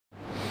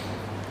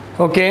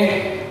Okay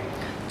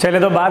चलिए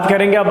तो बात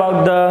करेंगे about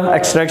the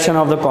extraction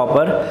of the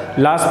copper.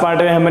 Last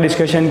part में हमें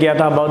डिस्कशन किया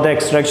था about the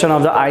extraction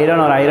of the iron,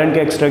 और आयरन के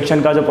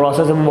एक्सट्रैक्शन का जो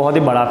प्रोसेस है वो बहुत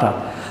ही बड़ा था,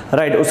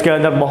 राइट। उसके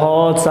अंदर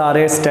बहुत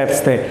सारे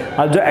स्टेप्स थे।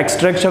 अब जो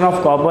एक्सट्रैक्शन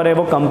ऑफ कॉपर है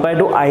वो कंपेयर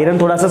टू आयरन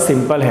थोड़ा सा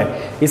सिंपल है।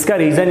 इसका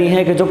रीज़न ये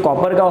है कि जो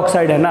कॉपर का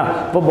ऑक्साइड है ना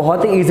वो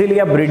बहुत ही इजीली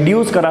आप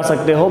रिड्यूस करा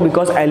सकते हो,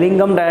 बिकॉज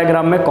एलिंगम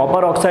डायग्राम में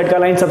कॉपर ऑक्साइड का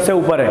लाइन सबसे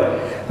ऊपर है।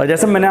 और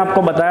जैसे मैंने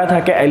आपको बताया था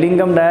कि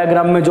एलिंगम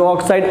डायग्राम में जो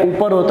ऑक्साइड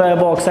ऊपर होता है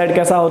वो ऑक्साइड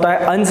कैसा होता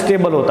है,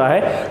 अनस्टेबल होता है,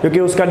 क्योंकि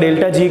उसका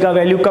डेल्टा जी का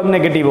वैल्यू कम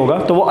नेगेटिव होगा,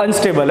 तो वो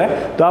अनस्टेबल है,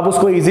 तो आप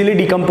उसको इजीली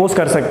डिकम्पोज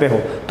कर सकते हो।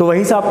 तो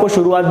वहीं से आपको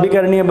शुरुआत भी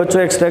करनी है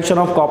बच्चों एक्सट्रैक्शन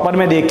ऑफ कॉपर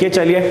में। देखिए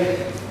चलिए,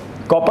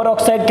 copper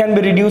oxide can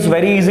be reduce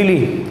very easily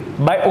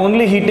by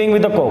only heating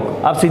with the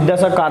Coke. आप सीधा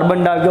सा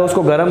कार्बन डाल के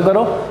उसको गर्म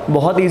करो,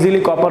 बहुत इजीली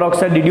कॉपर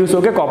ऑक्साइड रिड्यूस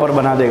होकर कॉपर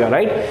बना देगा,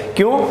 राइट।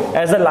 क्यों?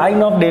 As a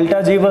line of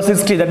delta G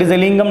versus T, that is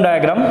Ellingham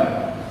diagram,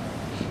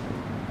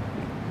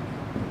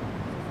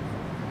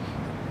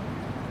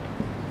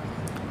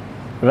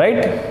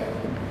 right.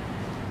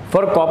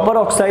 For copper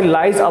oxide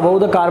lies above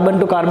the carbon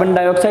to carbon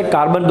dioxide.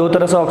 Carbon दो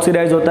तरह से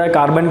ऑक्सीडाइज होता है,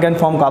 carbon can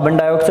form carbon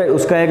dioxide,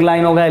 उसका एक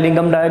line होगा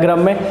Ellingham diagram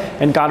में,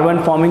 and carbon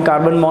forming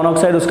carbon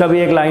monoxide, उसका भी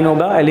एक लाइन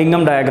होगा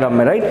एलिंगम डायग्राम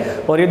में,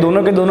 राइट। और ये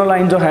दोनों के दोनों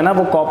लाइन जो है ना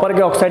वो कॉपर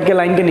के ऑक्साइड के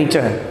लाइन के नीचे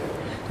है,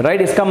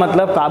 राइट। इसका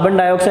मतलब कार्बन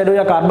डाइऑक्साइड हो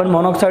या कार्बन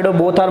मोनोऑक्साइड हो,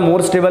 both are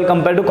more stable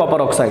compare to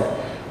copper oxide.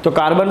 तो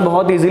कार्बन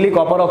बहुत ईजिली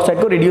कॉपर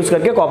ऑक्साइड को रिड्यूस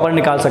करके कॉपर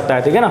निकाल सकता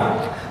है, ठीक है ना।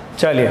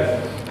 चलिए,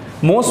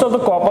 most of the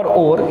copper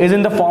ore is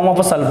in the form of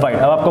a sulphide.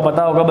 अब आपको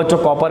पता होगा बच्चों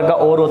कॉपर का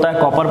ओर होता है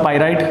कॉपर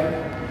पाइराइट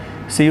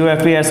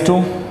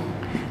CuFeS2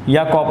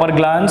 या कॉपर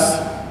ग्लांस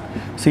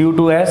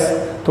Cu2S।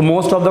 तो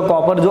मोस्ट ऑफ द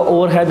कॉपर जो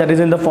ओर है that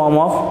is in the form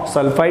of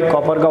sulphide.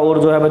 Copper का ओर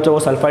जो है बच्चों वो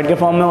सल्फाइड के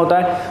फॉर्म में होता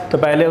है, तो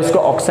पहले उसको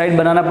ऑक्साइड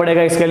बनाना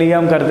पड़ेगा। इसके लिए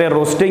हम करते हैं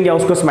रोस्टिंग या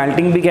उसको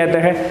स्मेल्टिंग भी कहते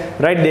हैं,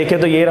 राइट। देखे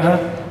तो ये रहा,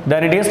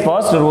 then it is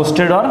first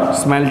roasted और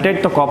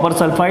स्मेल्टेड। तो कॉपर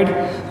सल्फाइड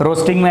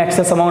रोस्टिंग में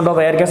एक्सेस अमाउंट ऑफ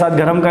एयर के साथ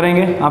गर्म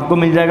करेंगे, आपको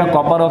मिल जाएगा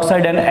copper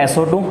oxide and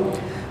SO2,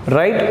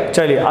 right.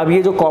 चलिए, अब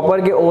ये जो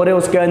कॉपर के ओर है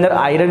उसके अंदर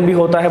आयरन भी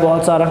होता है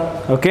बहुत सारा,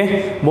 okay.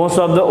 Most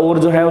of the ore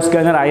जो है उसके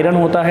अंदर आयरन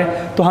होता है,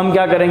 तो हम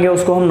क्या करेंगे,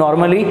 उसको हम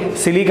नॉर्मली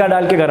सिलिका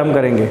डाल के गर्म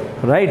करेंगे,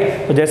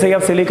 राइट। तो जैसे ही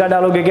आप सिलिका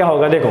डालोगे क्या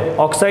होगा,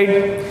 देखो oxide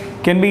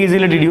can be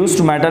easily reduce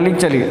to metallic.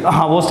 चलिए,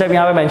 हाँ वो स्टेप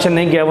यहाँ पे मेंशन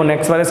नहीं किया, वो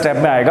नेक्स्ट वाले स्टेप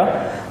में आएगा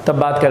तब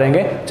बात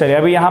करेंगे। चलिए,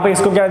 अभी यहाँ पे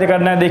इसको क्या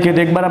करना है, देखिए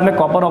तो एक बार आपने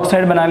कॉपर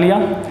ऑक्साइड बना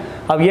लिया।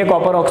 अब ये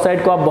कॉपर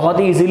ऑक्साइड को आप बहुत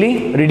ही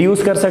इजीली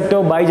रिड्यूस कर सकते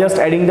हो by just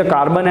adding the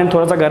carbon, and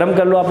थोड़ा सा गर्म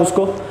कर लो आप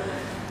उसको।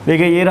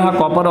 देखिए ये रहा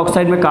कॉपर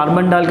ऑक्साइड में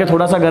कार्बन डाल के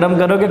थोड़ा सा गर्म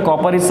करोगे,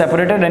 copper is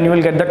separated and you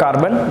will get the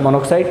carbon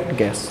monoxide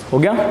gas. हो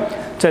गया।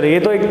 चलिए, ये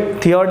तो एक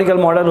थियोरेटिकल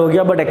मॉडल हो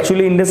गया, बट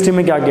एक्चुअली इंडस्ट्री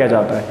में क्या किया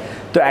जाता है,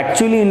 तो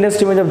एक्चुअली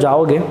इंडस्ट्री में जब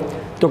जाओगे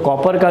तो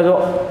कॉपर का जो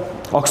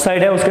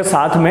ऑक्साइड है उसके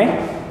साथ में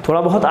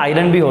थोड़ा बहुत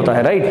आयरन भी होता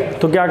है, राइट।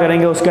 तो क्या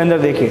करेंगे उसके अंदर,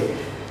 देखिए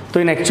तो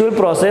इन actual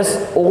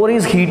process ore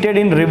is heated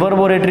in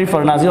रिवर्बोरेटरी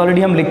furnace.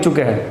 Already हम लिख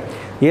चुके हैं,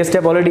 ये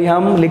स्टेप ऑलरेडी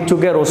हम लिख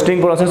चुके हैं,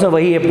 रोस्टिंग प्रोसेस है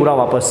वही है पूरा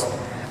वापस।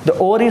 The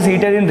ore is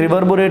heated in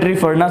रिवर्बोरेटरी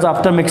furnace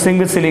after mixing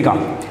with silica.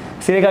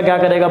 Silica क्या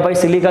करेगा भाई,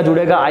 सिलिका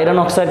जुड़ेगा आयरन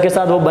ऑक्साइड के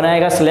साथ, वो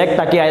बनाएगा स्लैग,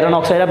 ताकि आयरन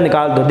ऑक्साइड आप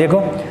निकाल दो।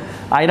 देखो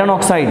iron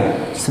oxide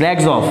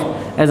slags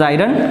of as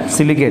iron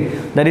silicate,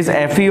 that is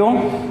FeO,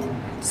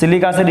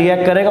 silica से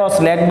रिएक्ट करेगा और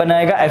स्लैग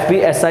बनाएगा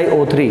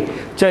FeSiO3।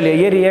 चलिए,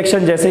 ये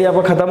रिएक्शन जैसे ही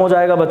आपका खत्म हो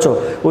जाएगा बच्चों,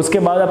 उसके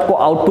बाद आपको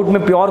आउटपुट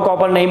में प्योर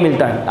कॉपर नहीं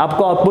मिलता है,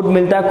 आपको आउटपुट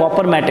मिलता है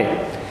कॉपर मैटे।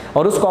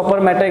 और उस कॉपर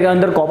मैटे के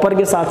अंदर कॉपर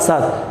के साथ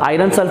साथ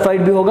आयरन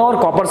सल्फाइड भी होगा और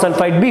कॉपर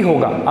सल्फाइड भी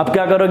होगा। अब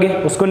क्या करोगे,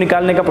 उसको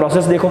निकालने का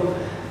प्रोसेस देखो।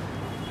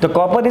 The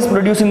copper is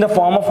produce in the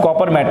form of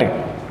copper matte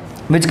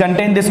which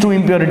contain this to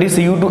impurity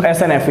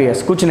Cu2S and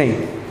FeS। कुछ नहीं,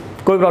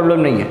 कोई प्रॉब्लम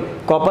नहीं है।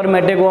 कॉपर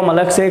मैटे को हम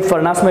अलग से एक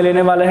फर्नास में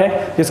लेने वाले हैं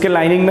जिसके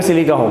लाइनिंग में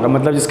सिलिका होगा,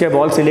 मतलब जिसके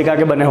वॉल सिलिका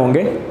के बने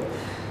होंगे,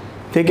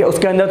 ठीक है।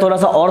 उसके अंदर थोड़ा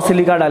सा और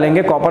सिलिका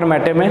डालेंगे कॉपर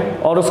मैटे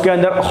में, और उसके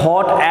अंदर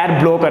हॉट एयर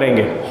ब्लो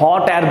करेंगे,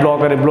 हॉट एयर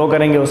ब्लो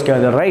करेंगे उसके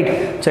अंदर,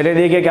 राइट। चलिए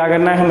देखिए क्या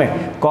करना है, हमें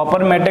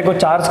कॉपर मैटे को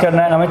चार्ज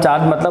करना है, हमें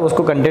चार्ज मतलब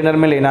उसको कंटेनर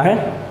में लेना है,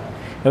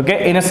 okay,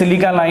 in a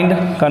silica lined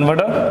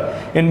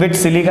converter in which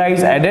silica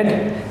is added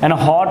and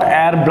hot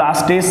air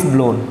blast is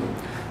blown.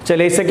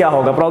 चलिए, इससे क्या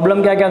होगा,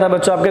 प्रॉब्लम क्या क्या था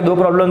बच्चों, आपके दो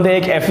प्रॉब्लम थे,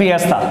 एक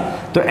FeS था,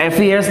 तो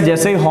FeS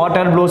जैसे ही हॉट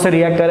एयर ब्लो से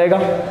रिएक्ट करेगा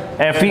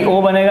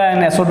FeO बनेगा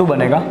एंड SO2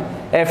 बनेगा।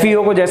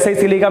 FeO को जैसे ही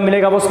सिलिका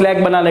मिलेगा वो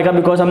स्लैग बना लेगा,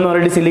 बिकॉज हमने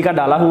ऑलरेडी सिलिका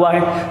डाला हुआ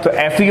है, तो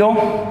FeO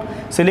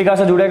सिलिका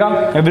से जुड़ेगा,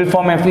 विल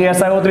फॉर्म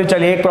FeSiO3।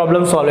 चलिए, एक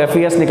प्रॉब्लम सॉल्व,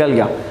 FeS निकल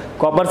गया।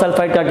 कॉपर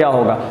सल्फाइड का क्या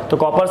होगा, तो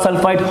copper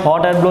sulphide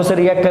hot air blow से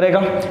रिएक्ट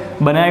करेगा,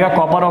 बनाएगा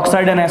copper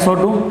oxide and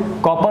SO2।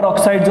 Copper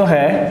oxide जो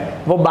है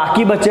वो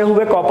बाकी बचे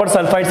हुए कॉपर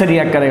सल्फाइड से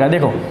रिएक्ट करेगा।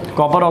 देखो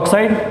कॉपर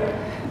ऑक्साइड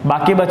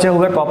बाकी बचे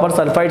हुए कॉपर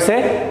सल्फाइड से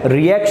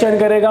रिएक्शन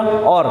करेगा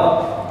और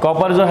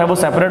कॉपर जो है वो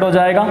सेपरेट हो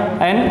जाएगा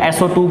एंड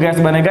SO2 गैस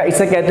बनेगा।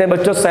 इसे कहते हैं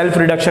बच्चों सेल्फ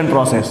रिडक्शन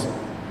प्रोसेस।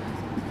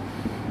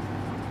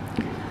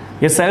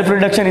 ये सेल्फ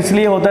रिडक्शन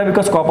इसलिए होता है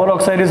because copper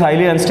oxide is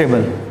highly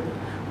unstable,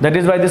 that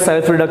is why this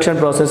self reduction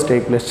process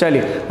take place.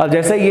 चलिए, अब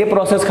जैसे ये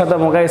प्रोसेस खत्म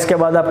होगा इसके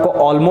बाद आपको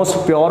ऑलमोस्ट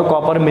प्योर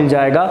कॉपर मिल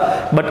जाएगा,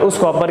 बट उस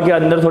कॉपर के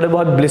अंदर थोड़े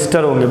बहुत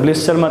ब्लिस्टर होंगे।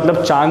 ब्लिस्टर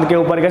मतलब चांद के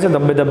ऊपर कैसे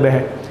धब्बे धब्बे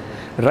हैं,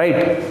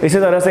 राइट। इसी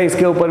तरह से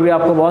इसके ऊपर भी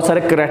आपको बहुत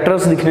सारे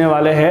करैक्टर्स दिखने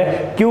वाले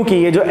हैं, क्योंकि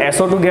ये जो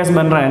SO2 गैस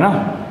बन रहा है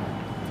ना,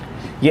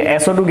 ये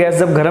SO2 गैस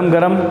जब गरम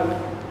गरम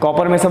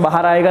कॉपर में से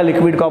बाहर आएगा,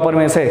 लिक्विड कॉपर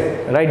में से,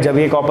 राइट, जब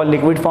ये कॉपर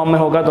लिक्विड फॉर्म में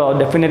होगा तो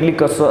डेफिनेटली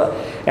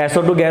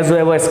SO2 गैस जो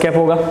है वो एस्केप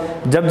होगा।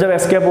 जब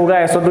एस्केप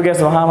होगा SO2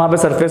 गैस वहाँ पे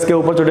सरफेस के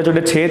ऊपर छोटे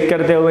छोटे छेद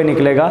करते हुए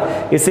निकलेगा।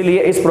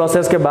 इसीलिए इस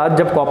प्रोसेस के बाद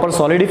जब कॉपर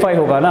सॉलिडिफाई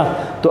होगा ना,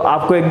 तो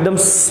आपको एकदम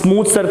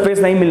स्मूथ सरफेस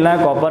नहीं मिलना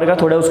है कॉपर का,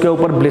 थोड़े उसके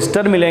ऊपर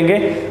ब्लिस्टर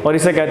मिलेंगे, और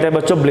इसे कहते हैं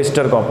बच्चों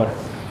ब्लिस्टर कॉपर।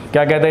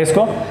 क्या कहते हैं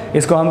इसको?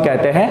 इसको हम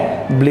कहते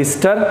हैं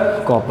ब्लिस्टर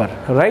कॉपर,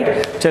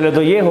 राइट। चलो,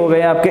 तो ये हो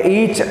गए आपके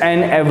each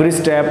and every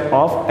step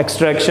of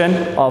extraction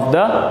of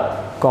the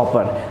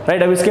copper,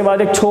 right. अब इसके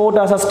बाद एक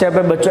छोटा सा स्टेप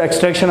है बच्चों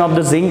एक्सट्रैक्शन ऑफ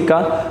द जिंक का,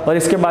 और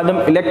इसके बाद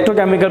हम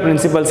इलेक्ट्रोकेमिकल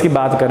प्रिंसिपल्स की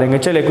बात करेंगे।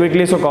 चलिए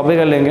क्विकली इसको कॉपी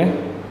कर लेंगे।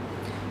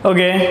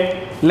 Okay,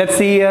 let's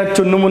see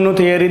Chunnu Munnu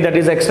theory, that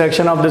is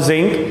extraction of the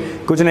zinc.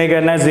 कुछ नहीं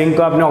करना है, जिंक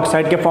को आपने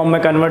ऑक्साइड के फॉर्म में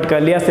कन्वर्ट कर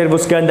लिया, सिर्फ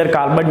उसके अंदर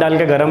कार्बन डाल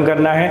के गर्म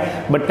करना है,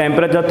 बट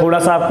टेम्परेचर थोड़ा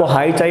सा आपको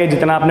हाई चाहिए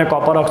जितना आपने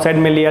कॉपर ऑक्साइड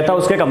में लिया था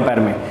उसके कंपेयर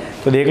में।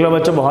 तो देख लो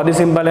बच्चों, बहुत ही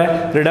सिंपल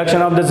है।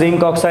 Reduction of the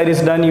zinc oxide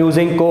is done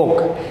using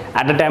Coke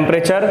at a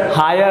temperature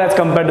higher as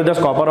compare to the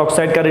copper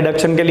oxide का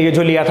रिडक्शन के लिए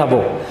जो लिया था वो।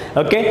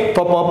 Okay,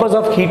 for purpose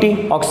of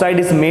heating oxide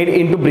is made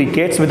into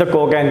briquettes with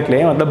Coke and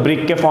clay, मतलब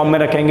brick के form में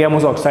रखेंगे हम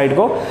उस ऑक्साइड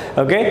को।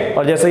 ओके,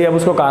 और जैसे ही आप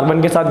उसको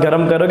कार्बन के साथ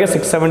गर्म करोगे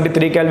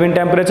 673 केल्विन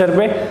टेम्परेचर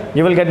पे,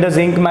 you will get the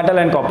zinc metal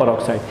and copper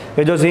oxide.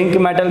 ये जो जिंक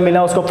मेटल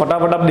मिला उसको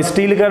फटाफट आप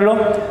डिस्टिल कर लो,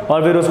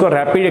 और फिर उसको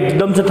रैपिड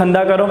एकदम से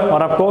ठंडा करो,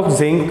 और आपको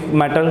जिंक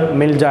मेटल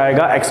मिल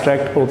जाएगा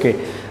एक्सट्रैक्ट होके,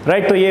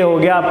 राइट। तो ये हो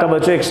गया आपका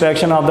बच्चों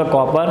extraction of the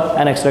copper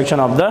and extraction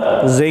of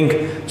the zinc.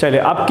 चलिए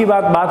अब की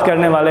बात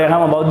करने वाले हैं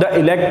हम about the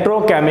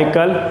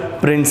electrochemical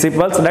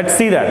principles. Let's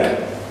see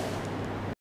that.